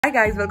Hi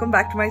guys, welcome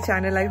back to my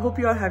channel. I hope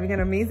you are having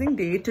an amazing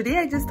day. Today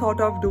I just thought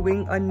of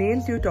doing a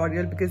nail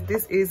tutorial because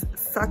this is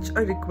such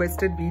a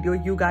requested video.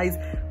 You guys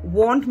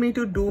want me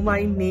to do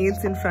my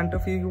nails in front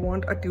of you. You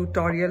want a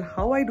tutorial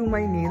how I do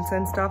my nails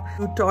and stuff.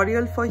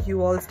 Tutorial for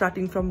you all,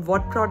 starting from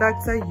what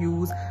products I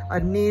use, a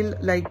nail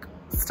like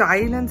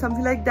style and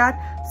something like that.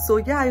 So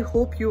yeah, I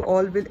hope you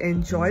all will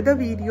enjoy the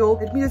video.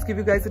 Let me just give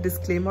you guys a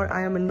disclaimer.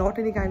 I am not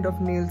any kind of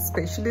nail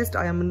specialist.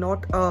 I am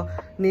not a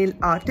nail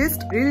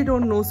artist. Really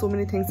don't know so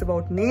many things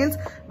about nails,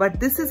 but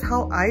this is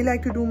how I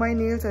like to do my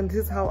nails and this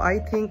is how I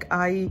think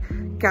I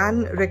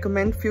can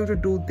recommend for you to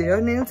do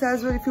their nails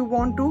as well if you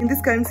want to. In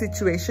this current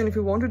situation, if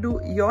you want to do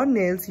your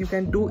nails, you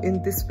can do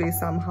in this way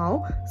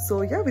somehow.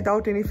 So yeah,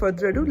 without any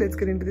further ado, let's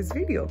get into this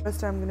video.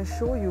 First, I'm going to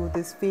show you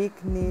this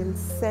fake nail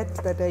set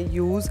that I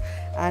use,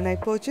 and I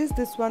purchased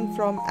this one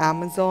from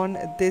Amazon.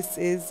 This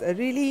is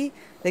really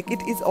like,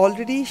 it is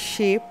already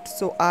shaped,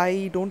 so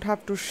I don't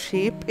have to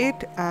shape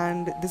it,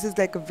 and this is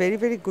like a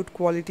very good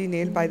quality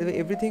nail. By the way,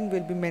 everything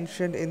will be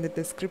mentioned in the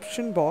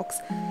description box,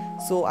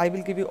 so I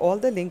will give you all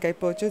the link. I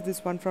purchased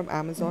this one from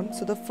Amazon.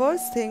 So the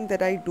first thing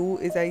that I do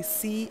is I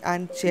see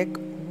and check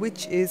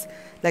which is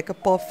like a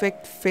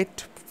perfect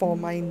fit for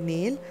my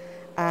nail,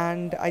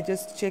 and I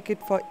just check it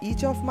for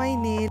each of my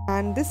nails.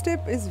 And this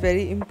step is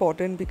very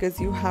important because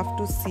you have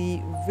to see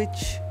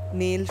which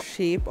nail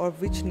shape or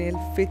which nail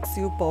fits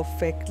you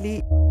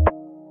perfectly.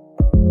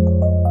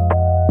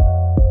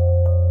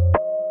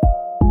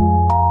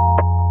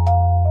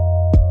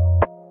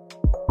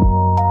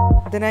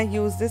 Then I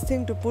use this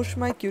thing to push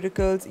my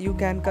cuticles. You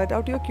can cut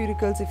out your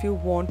cuticles if you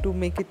want to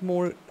make it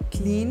more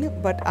clean,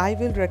 but I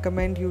will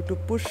recommend you to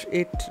push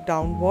it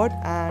downward.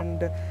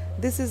 And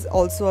this is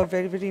also a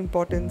very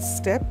important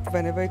step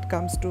whenever it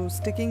comes to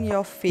sticking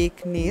your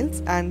fake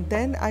nails. And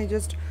then I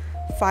just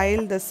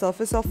file the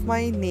surface of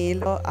my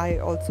nail. I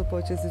also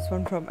purchased this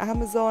one from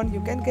Amazon. You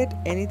can get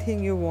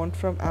anything you want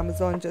from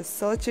Amazon, just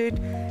search it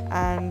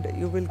and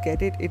you will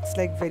get it. It's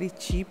like very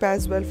cheap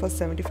as well, for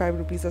 75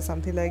 rupees or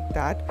something like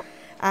that.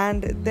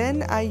 And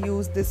then I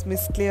use this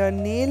Mist Clear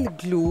nail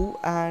glue,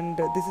 and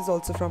this is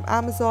also from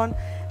Amazon,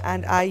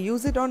 and I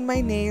use it on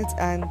my nails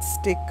and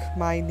stick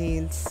my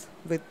nails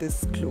with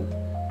this glue,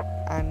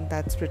 and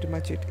that's pretty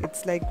much it.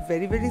 It's like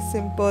very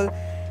simple,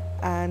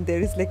 and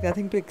there is like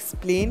nothing to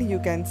explain. You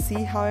can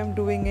see how I'm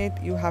doing it.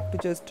 You have to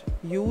just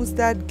use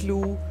that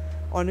glue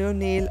on your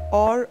nail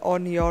or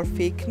on your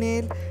fake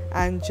nail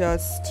and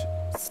just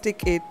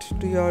stick it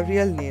to your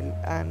real nail,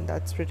 and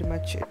that's pretty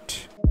much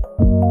it.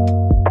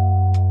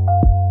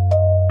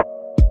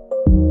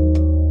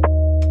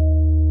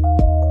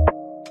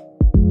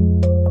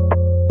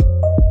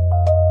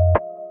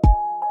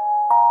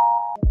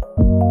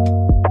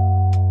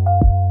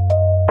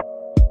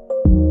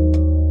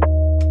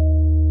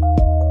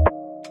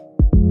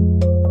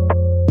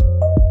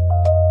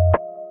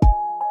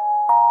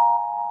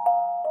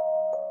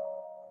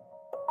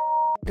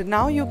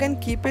 Now you can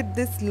keep it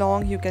this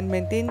long, you can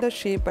maintain the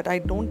shape, but I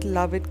don't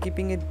love it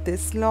keeping it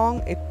this long.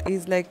 It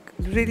is like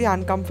really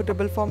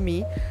uncomfortable for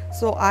me,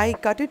 so I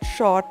cut it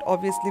short,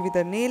 obviously with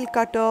a nail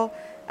cutter.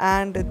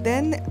 And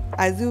then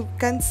as you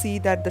can see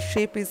that the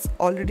shape is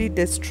already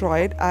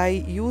destroyed,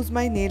 I use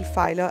my nail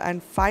filer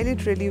and file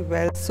it really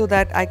well so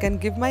that I can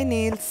give my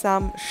nail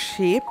some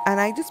shape, and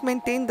I just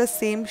maintain the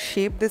same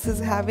shape this is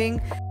having.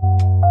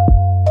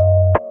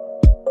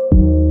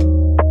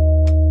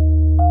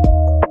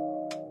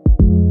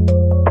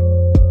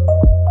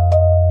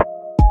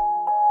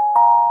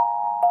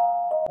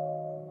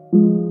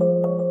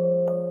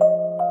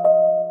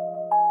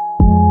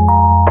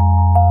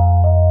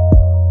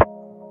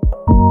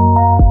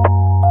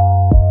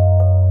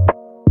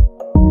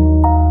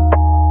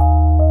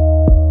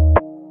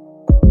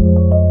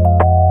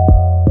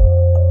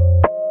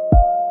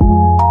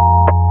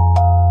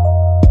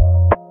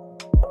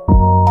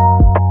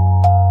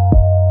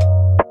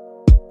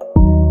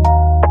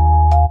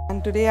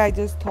 Today I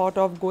just thought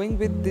of going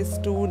with this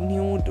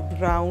nude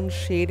brown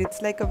shade.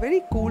 It's like a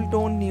very cool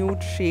tone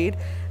nude shade,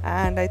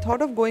 and I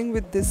thought of going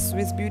with this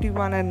Swiss Beauty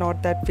one and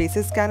not that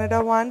Faces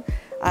Canada one.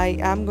 I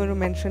am going to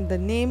mention the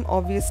name.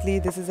 Obviously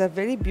this is a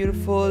very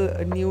beautiful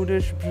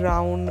nudish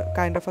brown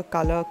kind of a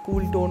color,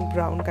 cool tone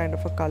brown kind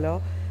of a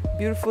color,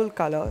 beautiful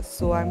color.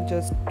 So I'm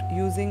just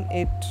using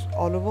it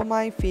all over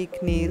my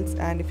fake nails,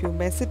 and if you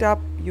mess it up,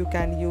 you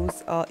can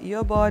use a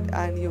earbud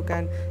and you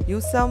can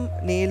use some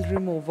nail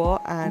remover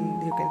and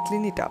you can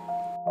clean it up.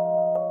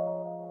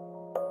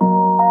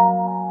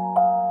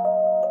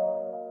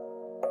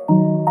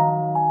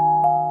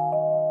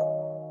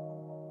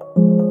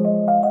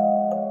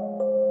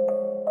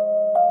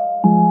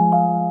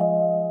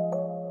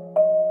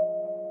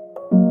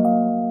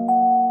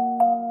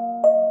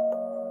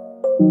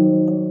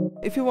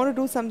 If you want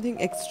to do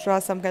something extra,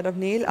 some kind of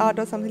nail art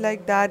or something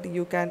like that,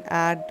 you can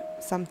add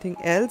something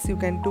else. You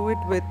can do it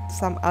with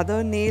some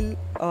other nail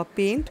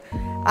paint.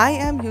 I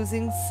am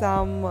using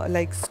some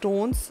like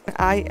stones.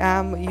 I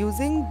am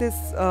using this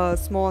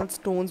small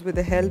stones with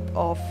the help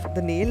of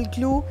the nail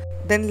glue.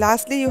 Then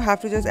lastly, you have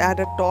to just add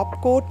a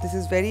top coat. This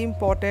is very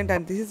important,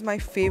 and this is my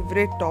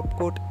favorite top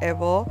coat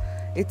ever.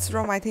 It's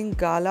from, I think,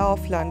 Gala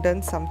of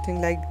London,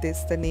 something like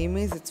this the name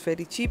is. It's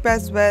very cheap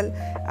as well,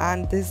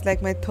 and this is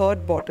like my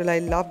third bottle. I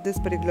love this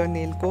particular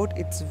nail coat.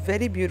 It's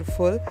very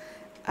beautiful,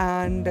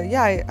 and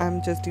yeah,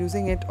 I'm just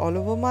using it all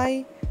over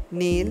my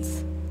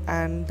nails,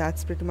 and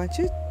that's pretty much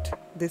it.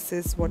 This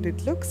is what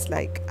it looks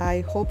like.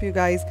 I hope you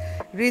guys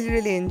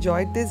really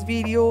enjoyed this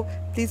video.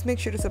 Please make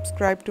sure to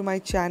subscribe to my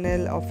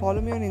channel or follow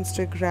me on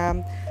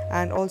Instagram,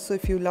 and also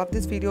if you love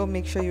this video,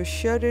 make sure you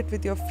share it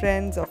with your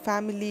friends or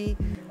family,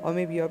 or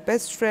maybe your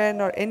best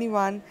friend or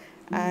anyone.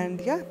 And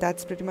yeah,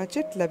 that's pretty much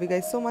it. Love you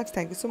guys so much.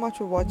 Thank you so much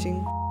for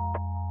watching.